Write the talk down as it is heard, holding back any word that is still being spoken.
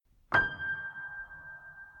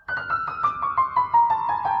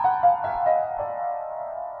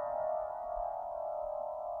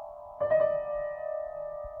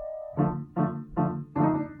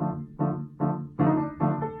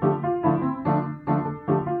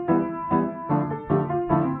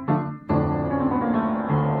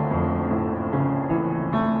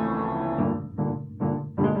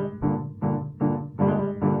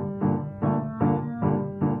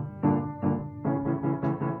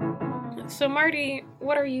So, Marty,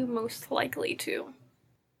 what are you most likely to?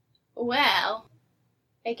 Well,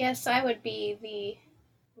 I guess I would be the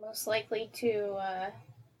most likely to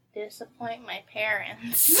disappoint my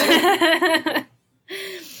parents. I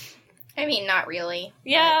mean, not really.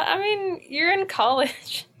 Yeah, I mean, you're in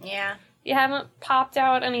college. Yeah. You haven't popped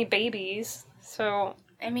out any babies, so...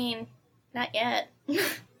 I mean, not yet.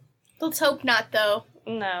 Let's hope not, though.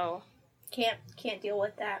 No. Can't deal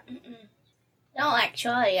with that. Mm-mm. No,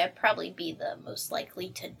 actually, I'd probably be the most likely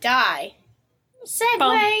to die.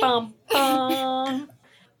 Segway! Bum, bum, bum.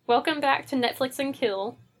 Welcome back to Netflix and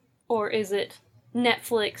Kill. Or is it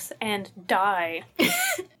Netflix and Die?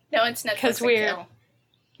 No, it's Netflix 'Cause and we're Kill.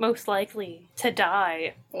 most likely to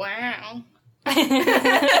die. Wow.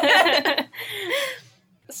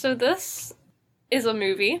 So this is a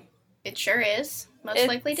movie. It sure is. Most It's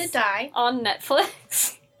likely to die. On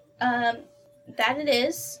Netflix. That it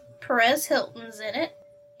is. Perez Hilton's in it.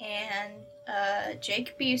 And,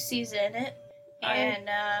 Jake Busey's in it. And,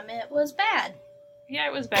 it was bad. Yeah,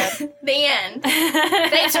 it was bad. The end.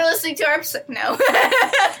 Thanks for listening to our episode. No.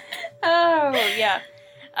 Oh, yeah.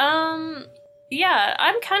 Yeah,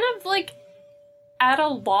 I'm kind of, like, at a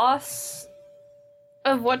loss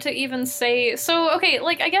of what to even say. So, okay,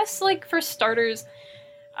 like, I guess, like, for starters,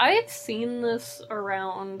 I've seen this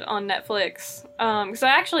around on Netflix, because I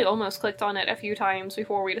actually almost clicked on it a few times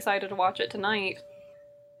before we decided to watch it tonight.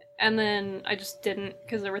 And then I just didn't,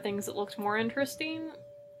 because there were things that looked more interesting,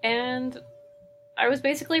 and I was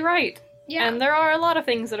basically right. Yeah. And there are a lot of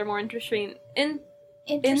things that are more interesting.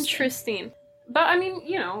 Interesting. But, I mean,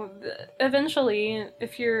 you know, eventually,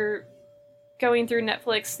 if you're going through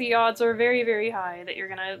Netflix, the odds are very, very high that you're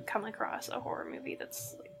gonna come across a horror movie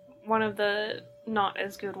that's like, one of the not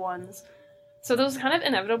as good ones. So those kind of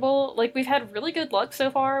inevitable. Like, we've had really good luck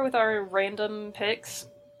so far with our random picks.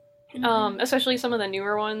 Especially some of the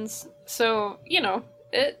newer ones. So, you know,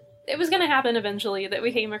 it was gonna happen eventually that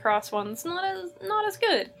we came across ones not as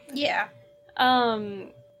good. Yeah.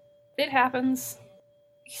 It happens.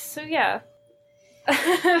 So, yeah.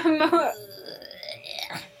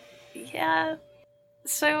 Yeah.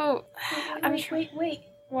 So, Wait.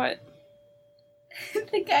 What?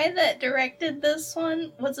 The guy that directed this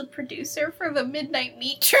one was a producer for the Midnight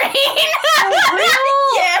Meat Train. For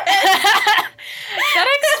real? Yes. That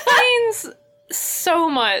explains so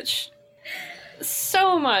much.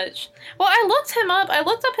 So much. Well, I looked him up. I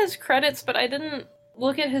looked up his credits, but I didn't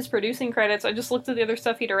look at his producing credits. I just looked at the other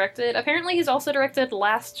stuff he directed. Apparently, he's also directed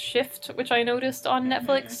Last Shift, which I noticed on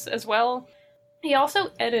Netflix as well. He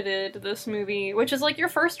also edited this movie, which is like your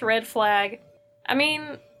first red flag. I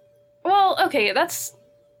mean, well, okay, that's...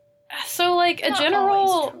 So, like, a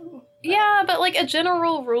general... Yeah, but, like, a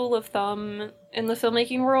general rule of thumb in the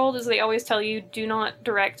filmmaking world is they always tell you, do not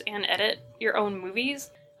direct and edit your own movies.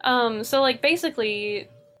 So, like, basically,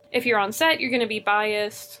 if you're on set, you're gonna be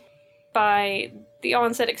biased by the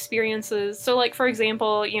on-set experiences. So, like, for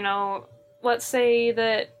example, you know, let's say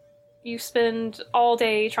that you spend all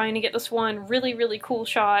day trying to get this one really, really cool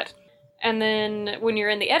shot, and then when you're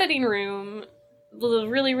in the editing room, the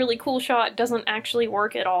really, really cool shot doesn't actually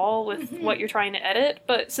work at all with what you're trying to edit,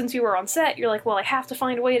 but since you were on set, you're like, well, I have to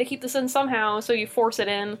find a way to keep this in somehow, so you force it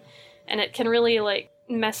in, and it can really, like,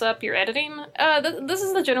 mess up your editing. This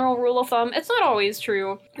is the general rule of thumb. It's not always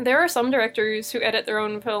true. There are some directors who edit their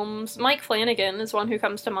own films. Mike Flanagan is one who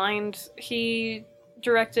comes to mind. He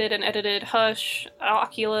directed and edited Hush,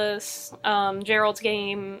 Oculus, Gerald's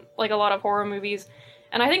Game, like a lot of horror movies,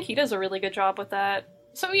 and I think he does a really good job with that.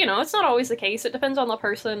 So, you know, it's not always the case. It depends on the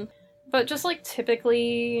person. But just, like,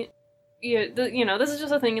 typically, you know, this is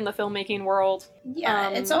just a thing in the filmmaking world. Yeah,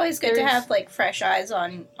 it's always good to have, like, fresh eyes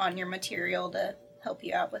on your material to help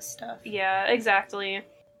you out with stuff. Yeah, exactly.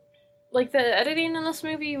 Like, the editing in this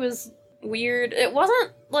movie was weird. It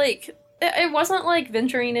wasn't, like... It wasn't, like,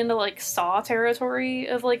 venturing into, like, Saw territory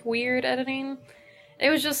of, like, weird editing. It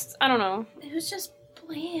was just, I don't know. It was just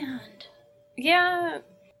bland. Yeah,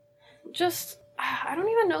 just... I don't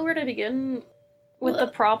even know where to begin with the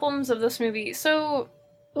problems of this movie. So...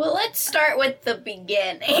 Well, let's start with the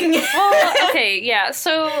beginning. Well, okay, yeah.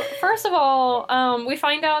 So, first of all, we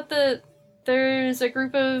find out that there's a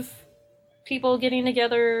group of people getting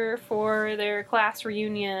together for their class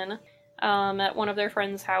reunion at one of their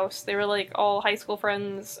friends' house. They were, like, all high school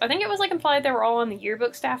friends. I think it was, like, implied they were all on the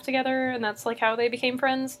yearbook staff together, and that's, like, how they became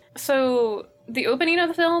friends. So, the opening of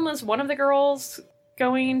the film is one of the girls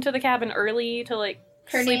going to the cabin early to, like,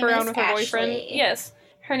 sleep around with her boyfriend. Yes.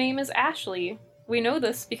 Her name is Ashley. We know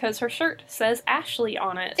this because her shirt says Ashley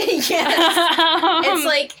on it. Yes.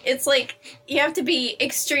 It's like, you have to be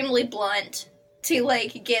extremely blunt to,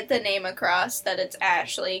 like, get the name across that it's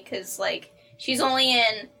Ashley, because, like, she's only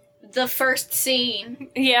in the first scene.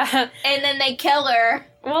 Yeah. And then they kill her.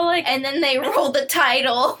 Well, like... And then they roll the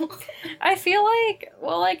title. I feel like...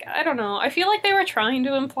 Well, like, I don't know. I feel like they were trying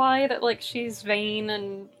to imply that, like, she's vain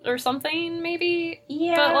and... Or something, maybe?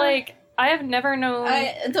 Yeah. But, like, I have never known...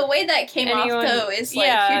 The way that came anyone, off, though, is, like,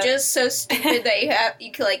 yeah. you're just so stupid that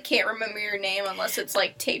you like, can't remember your name unless it's,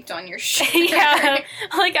 like, taped on your shirt. Yeah.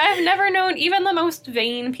 Like, I've never known even the most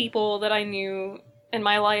vain people that I knew in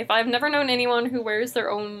my life. I've never known anyone who wears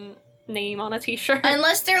their own name on a t-shirt.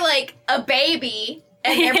 Unless they're, like, a baby,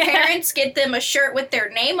 and their parents get them a shirt with their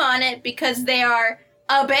name on it because they are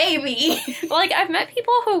a baby. Like, I've met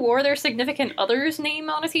people who wore their significant other's name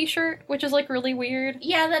on a t-shirt, which is, like, really weird.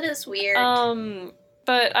 Yeah, that is weird.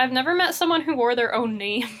 But I've never met someone who wore their own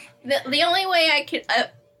name. The only way I could...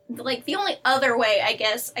 the only other way, I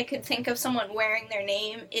guess, I could think of someone wearing their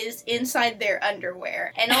name is inside their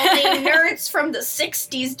underwear. And only nerds from the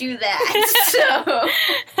 60s do that,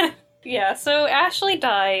 so... Yeah, so Ashley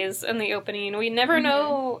dies in the opening. We never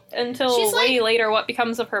know until She's way like, later what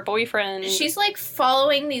becomes of her boyfriend. She's, like,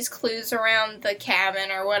 following these clues around the cabin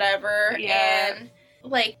or whatever, and,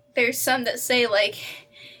 like, there's some that say, like,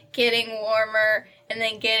 getting warmer, and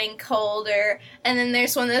then getting colder, and then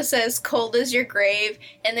there's one that says, cold as your grave,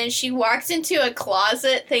 and then she walks into a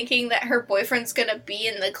closet thinking that her boyfriend's gonna be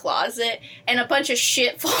in the closet, and a bunch of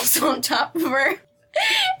shit falls on top of her.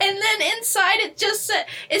 And then inside it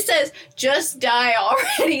says, just die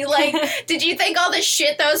already. Like, did you think all the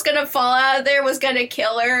shit that was gonna fall out of there was gonna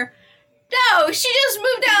kill her? No, she just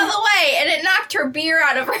moved out of the way, and it knocked her beer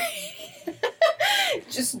out of her.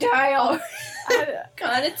 Just die already.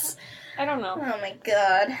 God, it's... I don't know. Oh my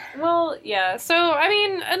god. Well, yeah, so, I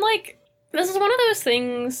mean, and, like, this is one of those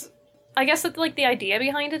things, I guess that, like, the idea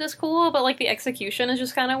behind it is cool, but, like, the execution is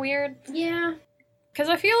just kind of weird. Yeah. Because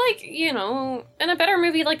I feel like, you know, in a better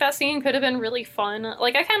movie, like, that scene could have been really fun.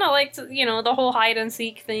 Like, I kind of liked, you know, the whole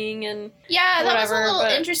hide-and-seek thing and yeah, that whatever, was a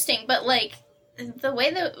little interesting, but, like, the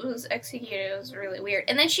way that it was executed was really weird.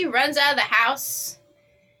 And then she runs out of the house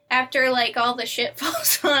after, like, all the shit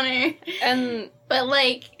falls on her. And... But,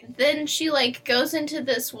 like, then she, like, goes into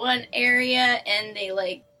this one area and they,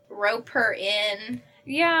 like, rope her in.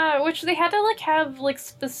 Yeah, which they had to, like, have, like,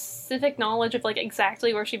 specific knowledge of, like,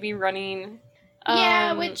 exactly where she'd be running.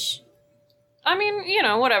 Yeah, which... I mean, you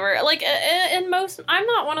know, whatever. Like, in most... I'm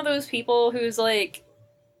not one of those people who's, like,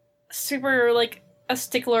 super, like, a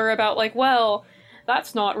stickler about, like, well,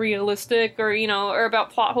 that's not realistic, or, you know, or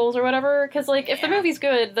about plot holes or whatever, because, like, if the movie's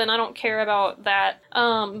good, then I don't care about that.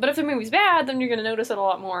 But if the movie's bad, then you're gonna notice it a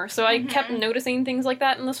lot more. So I kept noticing things like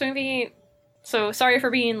that in this movie. So sorry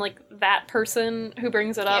for being, like, that person who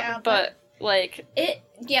brings it up, but like...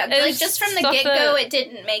 like, just from the get-go, it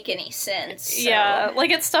didn't make any sense. So. Yeah,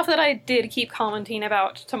 like, it's stuff that I did keep commenting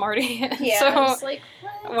about to Marty. Yeah, so, I was like,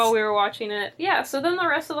 what? While we were watching it. Yeah, so then the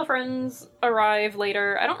rest of the friends arrive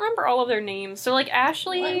later. I don't remember all of their names. So, like,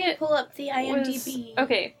 Ashley... Let me pull up the IMDb.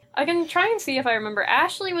 Okay, I can try and see if I remember.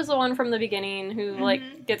 Ashley was the one from the beginning who,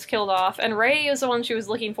 like, gets killed off. And Ray is the one she was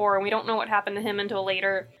looking for, and we don't know what happened to him until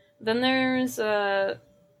later. Then there's,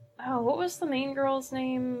 what was the main girl's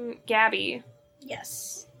name? Gabby.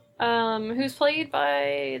 Yes. Who's played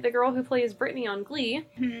by the girl who plays Brittany on Glee,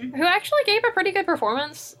 who actually gave a pretty good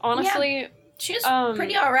performance, honestly. Yeah. She was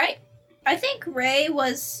pretty alright. I think Ray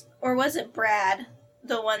was, or was it Brad,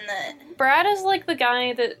 the one that... Brad is, like, the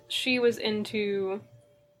guy that she was into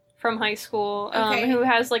from high school, who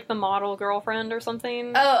has, like, the model girlfriend or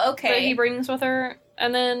something. Oh, okay. That he brings with her.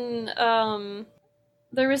 And then,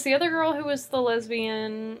 there was the other girl who was the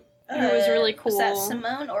lesbian, who was really cool. Was that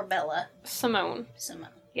Simone or Bella? Simone. Simone.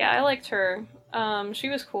 Yeah, I liked her. She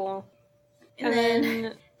was cool. And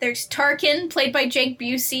then there's Tarkin, played by Jake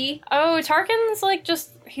Busey. Oh, Tarkin's, like,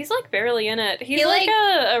 he's, like, barely in it. He's, like,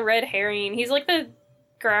 a red herring. He's, like, the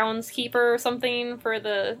groundskeeper or something for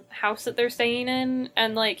the house that they're staying in.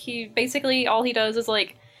 And, like, he, basically, all he does is,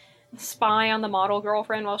 like, spy on the model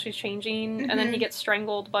girlfriend while she's changing, and then he gets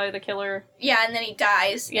strangled by the killer. Yeah, and then he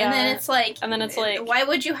dies. Yeah. And then it's like... why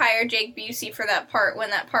would you hire Jake Busey for that part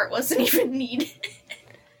when that part wasn't even needed?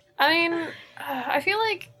 I mean, I feel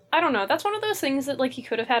like, I don't know, that's one of those things that, like, he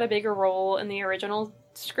could have had a bigger role in the original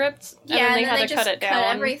script, and then they had to cut it down.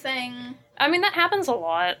 Cut everything. I mean, that happens a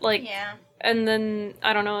lot, like, and then,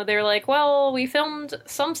 I don't know, they're like, well, we filmed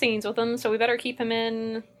some scenes with him, so we better keep him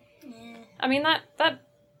in. Yeah. I mean, that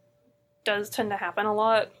does tend to happen a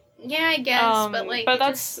lot. Yeah, I guess, but, like... But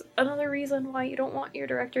that's another reason why you don't want your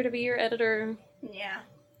director to be your editor. Yeah.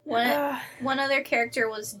 One other character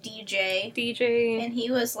was DJ. DJ. And he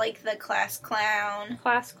was like the class clown.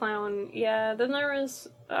 Class clown, yeah. Then there was,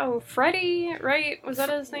 Freddy, right? Was that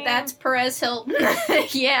his name? That's Perez Hilton.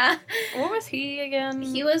 Yeah. What was he again?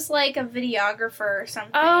 He was like a videographer or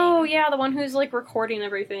something. Oh, yeah, the one who's like recording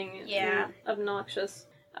everything. Yeah. Obnoxious.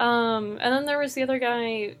 And then there was the other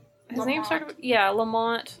guy. His Lamont. name started with,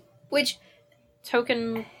 Lamont. Which,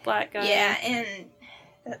 Token black guy. yeah, and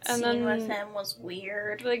that And scene then with him was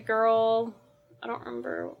weird. The girl, I don't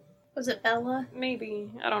remember. Was it Bella? Maybe.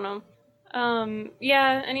 I don't know.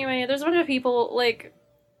 Yeah, anyway, there's a bunch of people, like,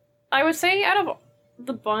 I would say out of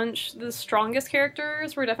the bunch, the strongest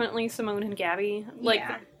characters were definitely Simone and Gabby. Like,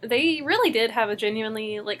 Yeah. they really did have a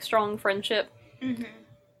genuinely, like, strong friendship Mm-hmm.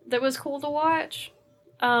 that was cool to watch.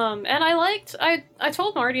 And I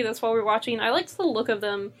told Marty this while we were watching, I liked the look of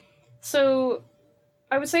them. So,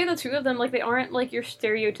 I would say the two of them, like, they aren't, like, your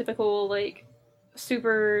stereotypical, like,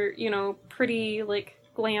 super, pretty, like,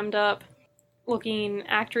 glammed up looking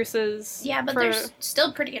actresses. Yeah, but they're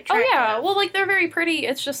still pretty Oh, attractive. yeah. Well, like, they're very pretty.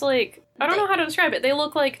 It's just, like, I don't know how to describe it. They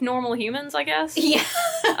look like normal humans, I guess. Yeah.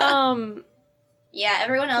 Um, Yeah,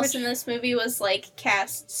 everyone else Which- in this movie was, like,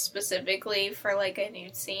 cast specifically for, like, a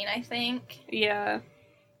nude scene, I think. yeah.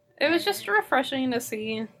 It was just refreshing to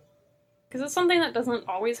see. Because it's something that doesn't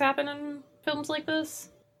always happen in films like this.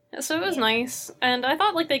 So it was Yeah. nice. And I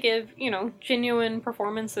thought, like, they gave, genuine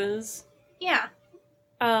performances. Yeah.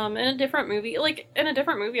 In a different movie. Like, in a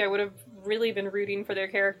different movie, I would have really been rooting for their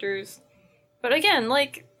characters. But again,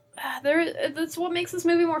 like, that's what makes this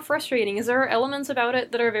movie more frustrating, is there are elements about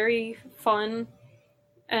it that are very fun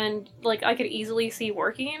and, like, I could easily see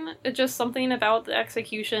working. It's just something about the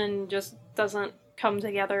execution just doesn't come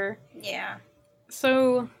together. Yeah.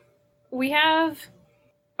 So, we have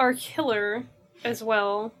our killer as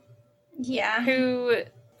well, Yeah. who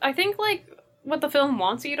I think, like, what the film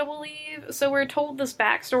wants you to believe. So we're told this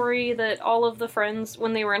backstory that all of the friends,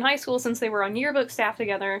 when they were in high school, since they were on yearbook staff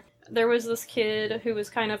together, there was this kid who was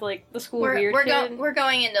kind of like the school weird kid. We're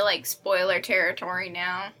going into, like, spoiler territory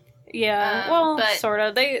now. Yeah, but- sort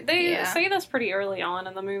of. They Yeah. say this pretty early on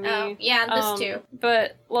in the movie. Oh, yeah, this too.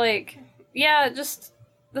 But, like, yeah, just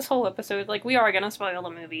this whole episode, like, we are gonna spoil the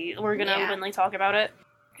movie. We're gonna Yeah. openly talk about it.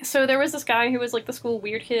 So there was this guy who was, like, the school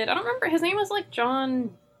weird kid. I don't remember, his name was, like,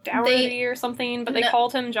 John Dougherty or something, but they No.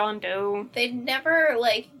 called him John Doe. They never,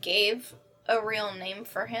 like, gave a real name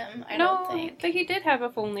for him, I don't think. But he did have a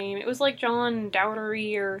full name. It was, like, John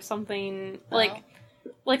Dougherty or something. Oh.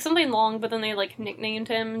 Like something long, but then they, like, nicknamed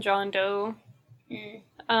him John Doe. Mm.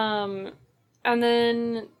 And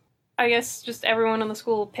then I guess just everyone in the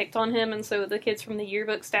school picked on him, and so the kids from the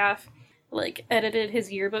yearbook staff, like, edited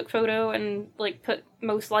his yearbook photo and, like, put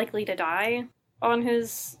most likely to die on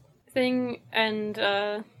his thing, and,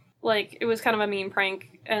 like, it was kind of a mean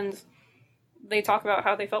prank, and they talk about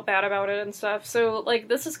how they felt bad about it and stuff. So, like,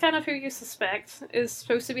 this is kind of who you suspect is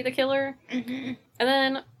supposed to be the killer. Mm-hmm. And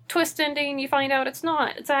then, twist ending, you find out it's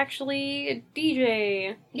not. It's actually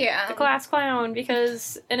DJ, Yeah. the class clown,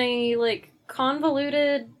 because in a, like,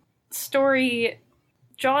 convoluted story,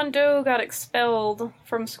 John Doe got expelled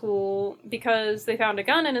from school because they found a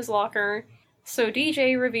gun in his locker. So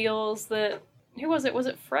DJ reveals that, who was it? Was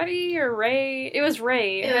it Freddy or Ray? It was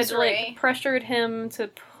Ray. It was had, Ray. like, pressured him to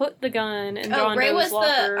put the gun in Oh, John Ray Doe's was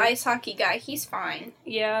locker. the ice hockey guy. He's fine.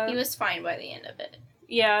 Yeah. He was fine by the end of it.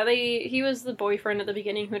 Yeah, he was the boyfriend at the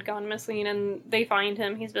beginning who had gone missing, and they find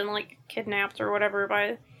him. He's been, like, kidnapped or whatever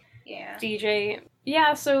by Yeah. DJ.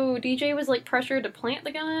 Yeah, so DJ was, like, pressured to plant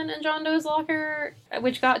the gun in John Doe's locker,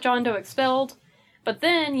 which got John Doe expelled. But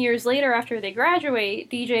then, years later, after they graduate,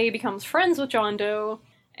 DJ becomes friends with John Doe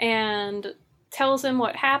and tells him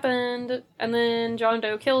what happened, and then John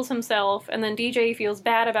Doe kills himself, and then DJ feels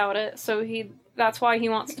bad about it, so that's why he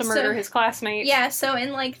wants to murder his classmates. Yeah, so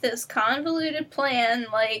in, like, this convoluted plan,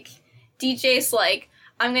 like, DJ's like,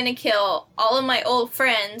 I'm gonna kill all of my old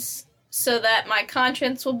friends so that my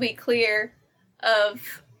conscience will be clear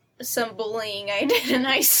of some bullying I did in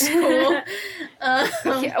high school.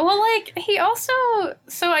 Yeah, well, like, he also...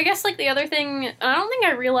 So, I guess, like, the other thing... I don't think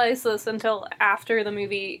I realized this until after the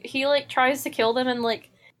movie. He, like, tries to kill them in, like,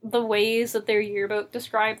 the ways that their yearbook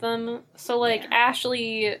described them. So, like, Yeah.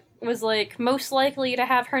 Ashley was, like, most likely to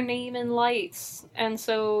have her name in lights. And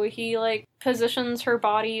so he, like, positions her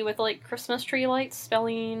body with, like, Christmas tree lights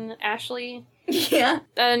spelling Ashley. Yeah.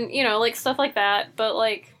 And, like, stuff like that. But,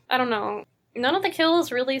 like, I don't know. None of the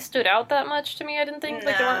kills really stood out that much to me, I didn't think.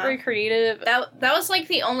 Like, they weren't Nah. very creative. That was, like,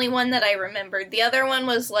 the only one that I remembered. The other one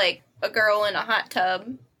was, like, a girl in a hot tub.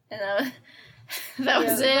 And that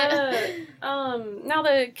was it. Now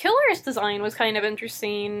the killer's design was kind of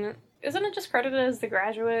interesting. isn't it just credited as The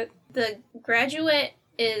Graduate? The Graduate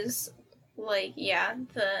is, like, yeah,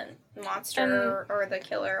 the monster or the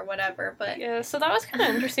killer or whatever, but... Yeah, so that was kind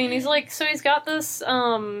of interesting. He's like, so he's got this,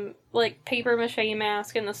 like, paper mache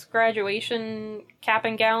mask and this graduation cap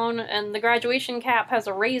and gown, and the graduation cap has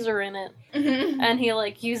a razor in it, and he,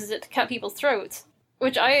 like, uses it to cut people's throats.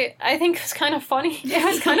 Which I think was kind of funny. It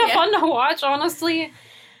was kind of fun to watch, honestly.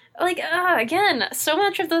 Like, again, so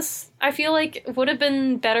much of this, I feel like, would have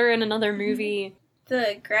been better in another movie.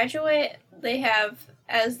 The Graduate, they have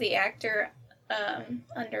as the actor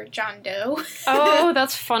under John Doe. Oh,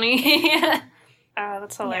 that's funny.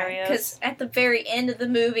 That's hilarious. Because at the very end of the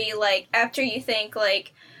movie, like, after you think,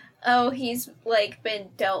 like, oh, he's, like, been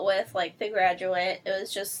dealt with, like, The Graduate, it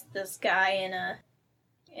was just this guy in a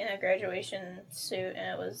graduation suit,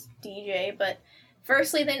 and it was DJ, but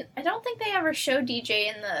firstly, then I don't think they ever show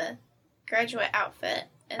DJ in the Graduate outfit.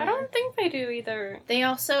 And I don't think they do either. They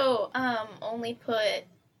also only put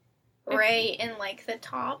Ray in, like, the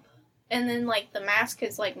top, and then, like, the mask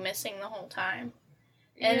is, like, missing the whole time.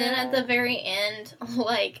 And then at the very end,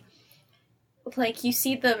 like, you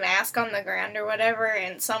see the mask on the ground or whatever,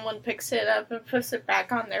 and someone picks it up and puts it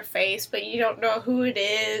back on their face, but you don't know who it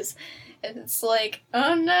is. And it's like,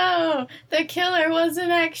 oh no, the killer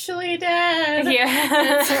wasn't actually dead.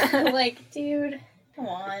 Yeah. Like, dude, come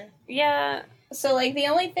on. Yeah. So, like, the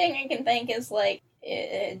only thing I can think is, like,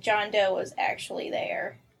 John Doe was actually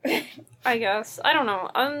there. I guess. I don't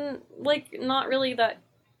know. I'm, like, not really that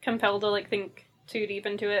compelled to, like, think too deep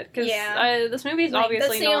into it. Because this movie's like,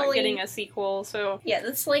 obviously not getting a sequel, so... Yeah,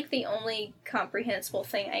 that's, like, the only comprehensible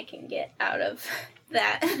thing I can get out of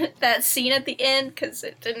that scene at the end, because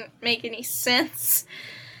it didn't make any sense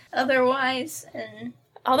otherwise. And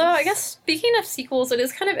although, I guess, speaking of sequels, it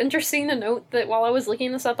is kind of interesting to note that while I was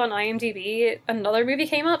looking this up on IMDb, another movie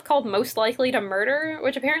came up called Most Likely to Murder,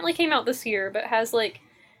 which apparently came out this year, but has, like,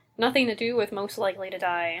 nothing to do with Most Likely to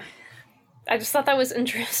Die. I just thought that was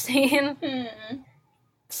interesting.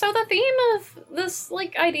 So the theme of this,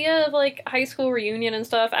 like, idea of, like, high school reunion and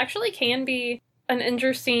stuff actually can be an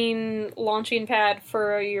interesting launching pad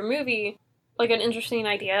for your movie. Like, an interesting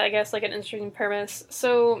idea, I guess, like, an interesting premise.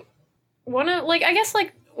 So, one of, like, I guess,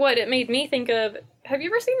 like, what it made me think of... Have you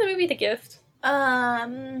ever seen the movie The Gift?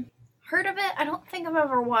 Heard of it? I don't think I've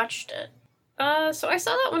ever watched it. So I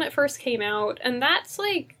saw that when it first came out, and that's,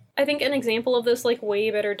 like, I think an example of this, like,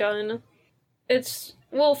 way better done. It's...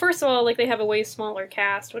 Well, first of all, like, they have a way smaller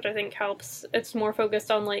cast, which I think helps. It's more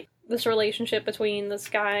focused on, like, this relationship between this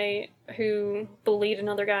guy who bullied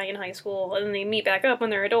another guy in high school, and they meet back up when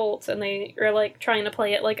they're adults, and they are, like, trying to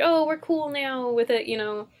play it like, oh, we're cool now with it, you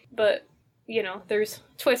know, but, you know, there's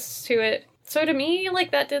twists to it. So to me,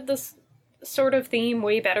 like, that did this sort of theme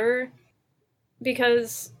way better,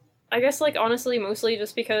 because, I guess, like, honestly, mostly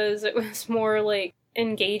just because it was more, like,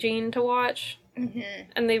 engaging to watch.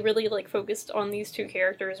 And they really, like, focused on these two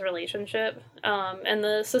characters' relationship, and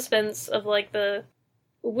the suspense of, like, the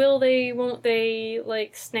will they, won't they,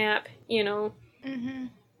 like, snap, you know?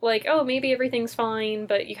 Like, oh, maybe everything's fine,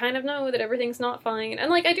 but you kind of know that everything's not fine. And,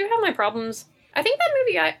 like, I do have my problems. I think that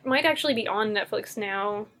movie might actually be on Netflix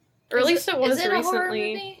now. Or at least it was recently. Is it a horror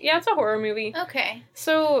movie? Yeah, it's a horror movie. Okay.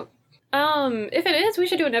 So, if it is, we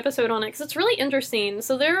should do an episode on it, because it's really interesting.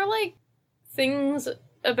 So there are, like, things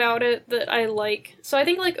about it that I like. So I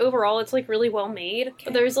think, like, overall it's, like, really well made. Okay.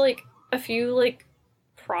 But there's, like, a few, like,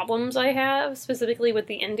 problems I have, specifically with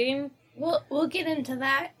the ending. We'll get into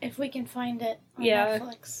that if we can find it on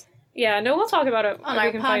Netflix. Yeah, no, we'll talk about it on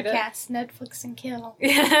our podcast, Netflix and Kill.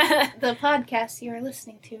 Yeah. The podcast you are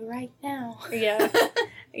listening to right now. Yeah.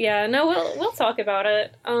 Yeah, no, we'll talk about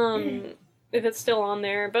it, if it's still on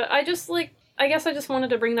there. But I just, like, I guess I just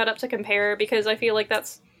wanted to bring that up to compare, because I feel like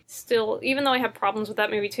that's still, even though I have problems with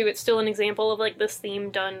that movie too, it's still an example of, like, this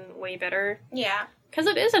theme done way better. Yeah. Because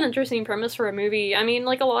it is an interesting premise for a movie. I mean,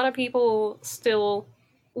 like, a lot of people still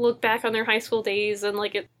look back on their high school days and,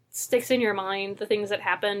 like, it sticks in your mind, the things that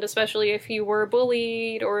happened, especially if you were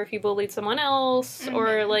bullied, or if you bullied someone else,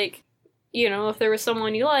 or, like, you know, if there was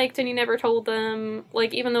someone you liked and you never told them.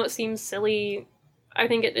 Like, even though it seems silly, I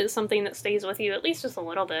think it is something that stays with you at least just a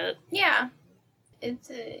little bit. Yeah.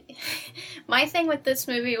 It's my thing with this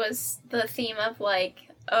movie was the theme of, like,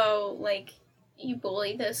 oh, like, you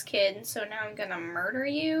bullied this kid, and so now I'm gonna murder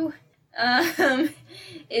you.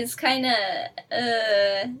 Is kind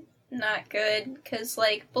of not good, because,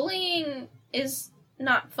 like, bullying is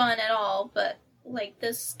not fun at all, but, like,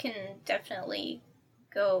 this can definitely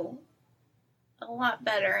go a lot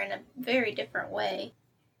better in a very different way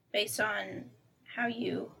based on how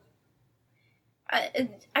you...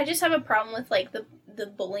 I just have a problem with, like, the the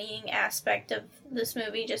bullying aspect of this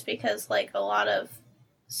movie, just because, like, a lot of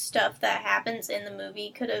stuff that happens in the movie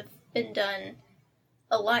could have been done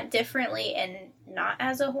a lot differently and not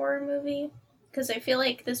as a horror movie. Because I feel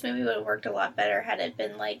like this movie would have worked a lot better had it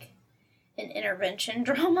been, like, an intervention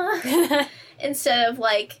drama instead of,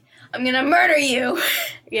 like, I'm gonna murder you.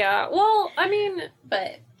 Yeah, well, I mean,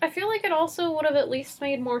 but I feel like it also would have at least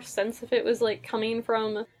made more sense if it was, like, coming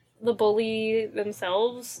from the bully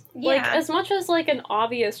themselves. Yeah. Like, as much as, like, an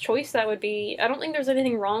obvious choice that would be, I don't think there's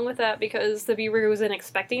anything wrong with that because the viewer wasn't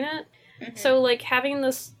expecting it. mm-hmm. So, like, having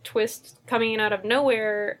this twist coming out of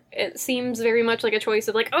nowhere, it seems very much like a choice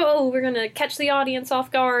of, like, oh, we're gonna catch the audience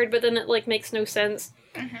off guard, but then it, like, makes no sense.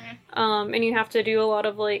 Mm-hmm. And you have to do a lot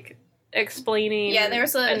of, like, explaining. Yeah,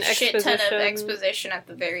 there's a shit ton of exposition. Exposition at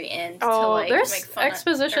the very end to, Oh, like, there's make fun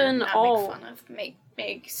exposition of, or all... not make fun of,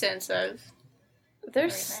 make sense of.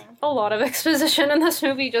 There's everything. a lot of exposition in this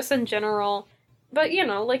movie, just in general. But, you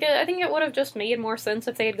know, like, I think it would have just made more sense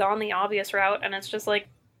if they had gone the obvious route, and it's just, like,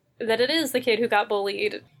 that it is the kid who got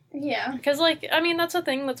bullied. Yeah. Because, like, I mean, that's a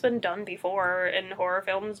thing that's been done before in horror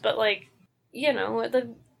films, but, like, you know, at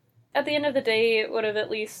the end of the day, it would have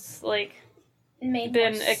at least, like, Made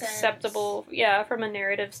been more sense. acceptable, yeah, from a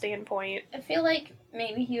narrative standpoint. I feel like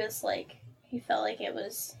maybe he felt like it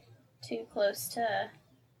was too close to,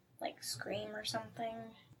 like, Scream or something.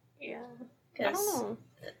 Yeah. I 'Cause don't know.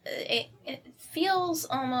 it feels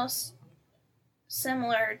almost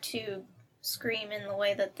similar to Scream in the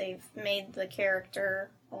way that they've made the character,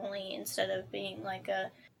 only instead of being like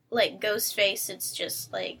Ghostface, it's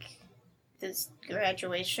just like this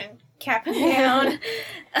graduation cap and gown.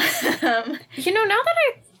 You know, now that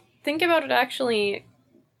I think about it, actually,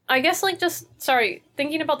 I guess, like,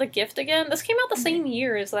 thinking about The Gift again, this came out the same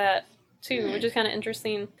year as that, too, which is kind of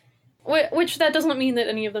interesting. Which, that doesn't mean that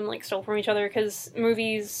any of them, like, stole from each other, because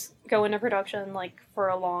movies go into production, like, for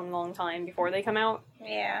a long, long time before they come out.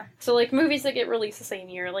 Yeah. So, like, movies that get released the same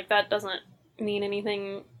year, like, that doesn't mean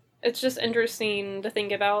anything. It's just interesting to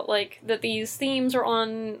think about, like, that these themes are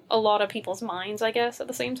on a lot of people's minds, I guess, at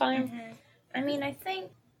the same time. Mm-hmm. I mean, I think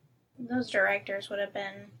those directors would have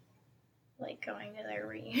been, like, going to their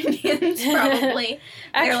reunions, probably.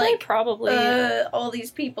 Actually, like, probably. All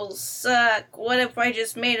these people suck. What if I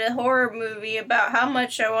just made a horror movie about how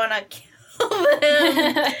much I want to kill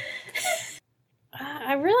them?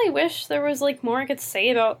 I really wish there was, like, more I could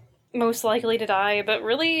say about Most Likely to Die, but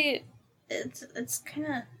really, It's kind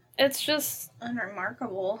of it's just,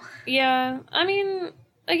 unremarkable. yeah, I mean,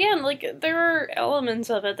 again, like, there are elements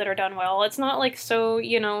of it that are done well. It's not, like, so,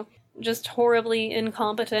 you know, just horribly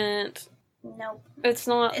incompetent. Nope. It's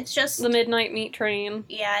not It's just The Midnight Meat Train.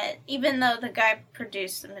 Yeah, even though the guy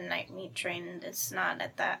produced the Midnight Meat Train, it's not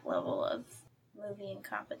at that level of movie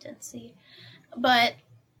incompetency. But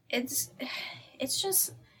it's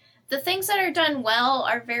just the things that are done well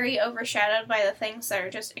are very overshadowed by the things that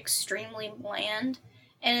are just extremely bland,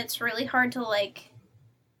 and it's really hard to, like,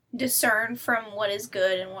 discern from what is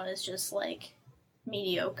good and what is just, like,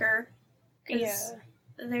 mediocre. 'Cause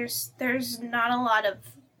there's not a lot of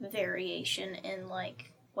variation in,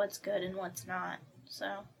 like, what's good and what's not,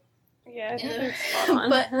 so. Yeah, I think they're spot on.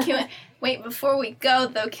 But wait, before we go,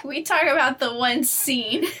 though, can we talk about the one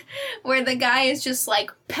scene where the guy is just, like,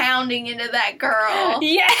 pounding into that girl?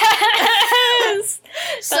 Yes!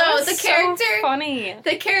 So That was the character, so funny.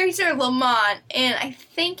 the character Lamont, and I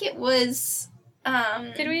think it was,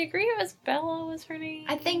 Did we agree it was Bella was her name?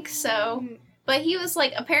 I think so. But he was,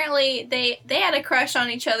 like, apparently they had a crush on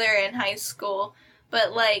each other in high school,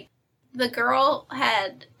 but, like, the girl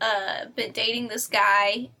had been dating this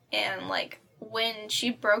guy, and, like, when she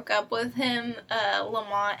broke up with him,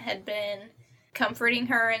 Lamont had been comforting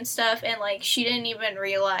her and stuff, and, like, she didn't even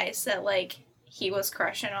realize that, like, he was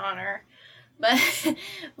crushing on her. But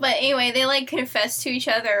anyway, they, like, confessed to each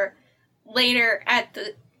other later at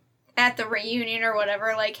the reunion or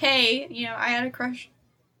whatever, like, hey, you know, I had a crush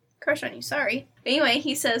on you, sorry. But anyway,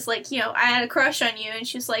 he says, like, you know, I had a crush on you, and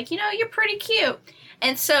she's like, you know, you're pretty cute.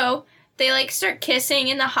 And so they, like, start kissing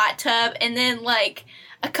in the hot tub, and then, like,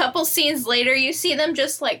 a couple scenes later, you see them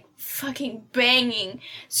just, like, fucking banging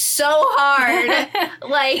so hard.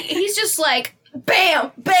 Like, he's just like,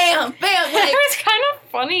 bam, bam, bam. Like, It was kind of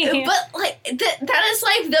funny. but, like, that is,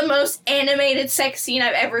 like, the most animated sex scene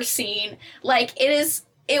I've ever seen. Like, it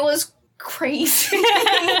was crazy.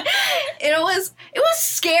 It was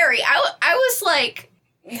scary. I was,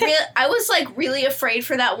 like, really afraid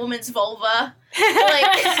for that woman's vulva.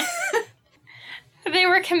 Like, They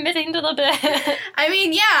were committing to the bit. I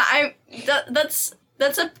mean, yeah, that's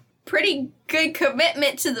a pretty good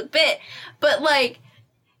commitment to the bit, but, like,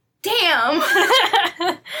 damn.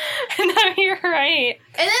 And now you're Right.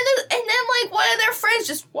 And then like one of their friends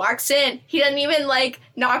just walks in. He doesn't even like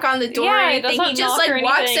knock on the door or Yeah, he anything. doesn't He just knock or like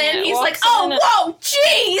walks anything. in. He's like, Walks "Oh, in. whoa,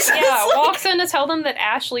 jeez!" Yeah, It's like- walks in to tell them that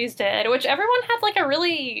Ashley's dead, which everyone had like a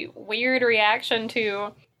really weird reaction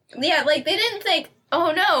to. Yeah, like they didn't think,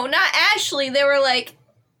 "Oh no, not Ashley." They were like,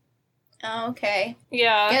 "Oh, okay.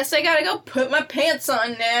 Yeah. Guess I gotta go put my pants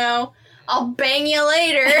on now. I'll bang you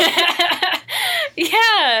later."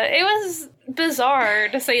 Yeah, it was bizarre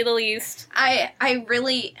to say the least. I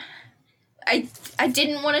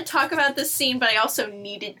didn't want to talk about this scene, but I also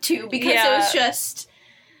needed to because it was just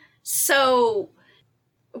so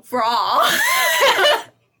raw.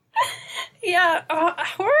 Yeah,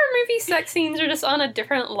 horror movie sex scenes are just on a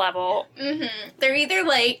different level. They're either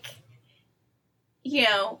like,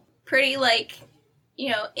 pretty like,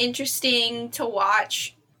 interesting to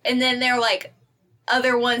watch, and then they're like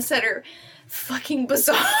other ones that are fucking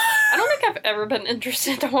bizarre. I don't think I've ever been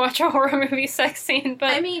interested to watch a horror movie sex scene,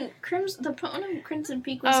 but I mean, the one of Crimson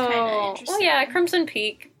Peak was kind of interesting. Well, yeah, Crimson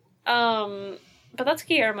Peak. But that's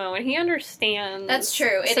Guillermo, and he understands. That's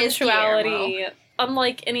true. It is sensuality, Guillermo.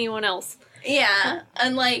 unlike anyone else. Yeah,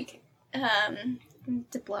 unlike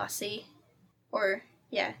De Blasi, or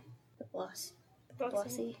De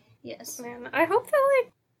Blasi. Yes. Man, I hope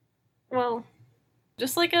that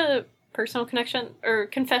just like a personal connection or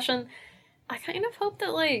confession, I kind of hope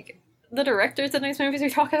that the directors of these movies we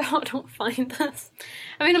talk about don't find this.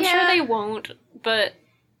 I mean, I'm sure they won't, but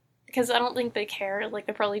because I don't think they care. Like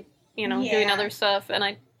they're probably doing other stuff, and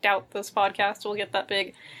I doubt this podcast will get that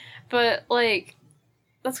big. But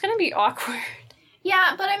that's gonna be awkward.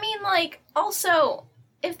 Yeah, but I mean, also,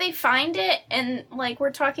 if they find it and,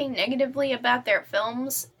 we're talking negatively about their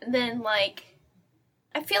films, then,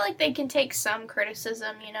 I feel like they can take some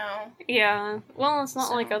criticism, Yeah. Well, it's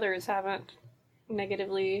not like others haven't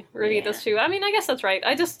negatively reviewed this too. I mean, I guess that's right.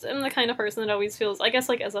 I just am the kind of person that always feels, I guess,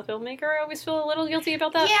 as a filmmaker, I always feel a little guilty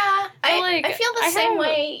about that. Yeah, I feel the same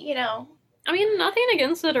way, I mean, nothing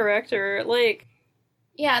against the director,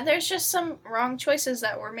 Yeah, there's just some wrong choices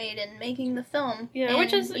that were made in making the film. Yeah, and,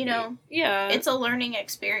 which is, yeah, it's a learning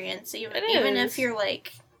experience, even if you're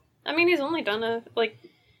I mean, he's only done a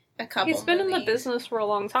couple. He's been in the business for a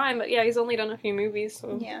long time, but yeah, he's only done a few movies,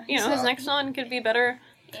 so his next one could be better.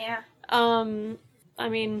 Yeah. I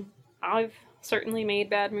mean, I've certainly made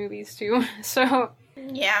bad movies too, so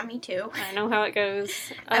yeah, me too. I know how it goes.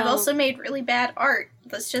 I've also made really bad art.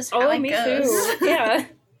 That's just how it goes. Too. Yeah.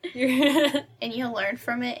 And you learn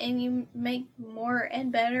from it and you make more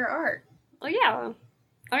and better art. Well, yeah.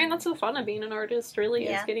 I mean, that's the fun of being an artist, really,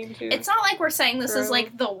 is getting to... It's not like we're saying this is,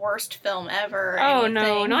 the worst film ever or anything.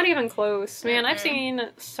 No, not even close. Man, I've seen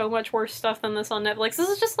so much worse stuff than this on Netflix. This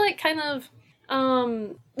is just, kind of...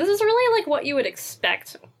 this is really, what you would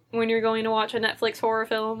expect when you're going to watch a Netflix horror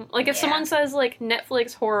film. If someone says,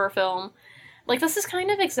 Netflix horror film, this is kind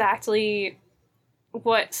of exactly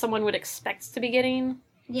what someone would expect to be getting.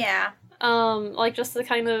 Yeah. Just the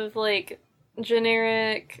kind of,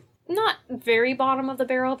 generic, not very bottom of the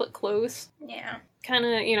barrel, but close. Yeah. Kind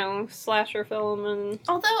of, slasher film and...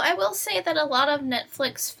 Although, I will say that a lot of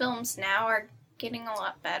Netflix films now are getting a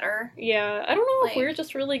lot better. Yeah, I don't know if we're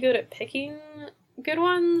just really good at picking good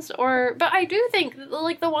ones, but I do think,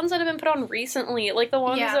 the ones that have been put on recently, the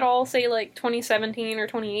ones that all say, 2017 or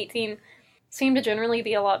 2018... seem to generally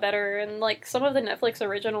be a lot better, and some of the Netflix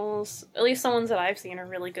originals, at least the ones that I've seen, are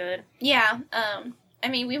really good. Yeah, I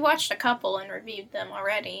mean, we watched a couple and reviewed them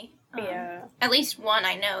already. At least one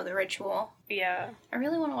I know, The Ritual. Yeah. I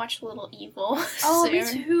really want to watch Little Evil Oh, soon.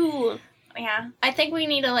 me too! Yeah. I think we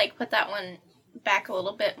need to, put that one back a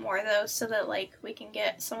little bit more, though, so that, we can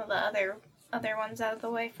get some of the other ones out of the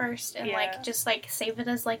way first, and just save it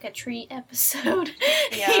as a treat episode.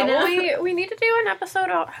 Yeah, well, we need to do an episode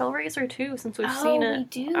about Hellraiser too, since we've seen it. We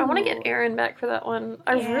do. I want to get Aaron back for that one.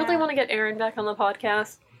 I really want to get Aaron back on the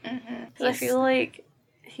podcast because I feel like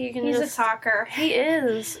he's a talker. He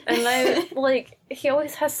is, and I he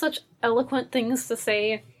always has such eloquent things to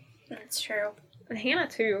say. That's true. And Hannah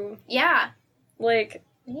too. Yeah. We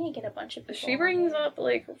need to get a bunch of people. She brings up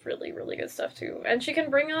really, really good stuff too, and she can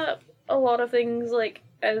bring up a lot of things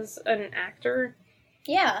as an actor.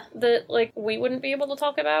 Yeah. That we wouldn't be able to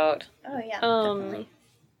talk about. Oh yeah, definitely.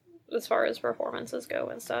 As far as performances go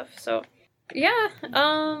and stuff. So yeah.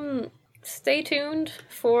 Stay tuned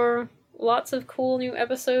for lots of cool new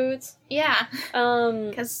episodes. Yeah.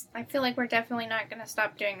 Because I feel like we're definitely not gonna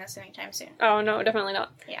stop doing this anytime soon. Oh no, definitely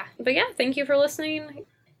not. Yeah. But yeah, thank you for listening.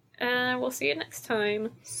 And we'll see you next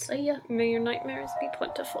time. See ya. May your nightmares be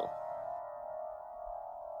plentiful.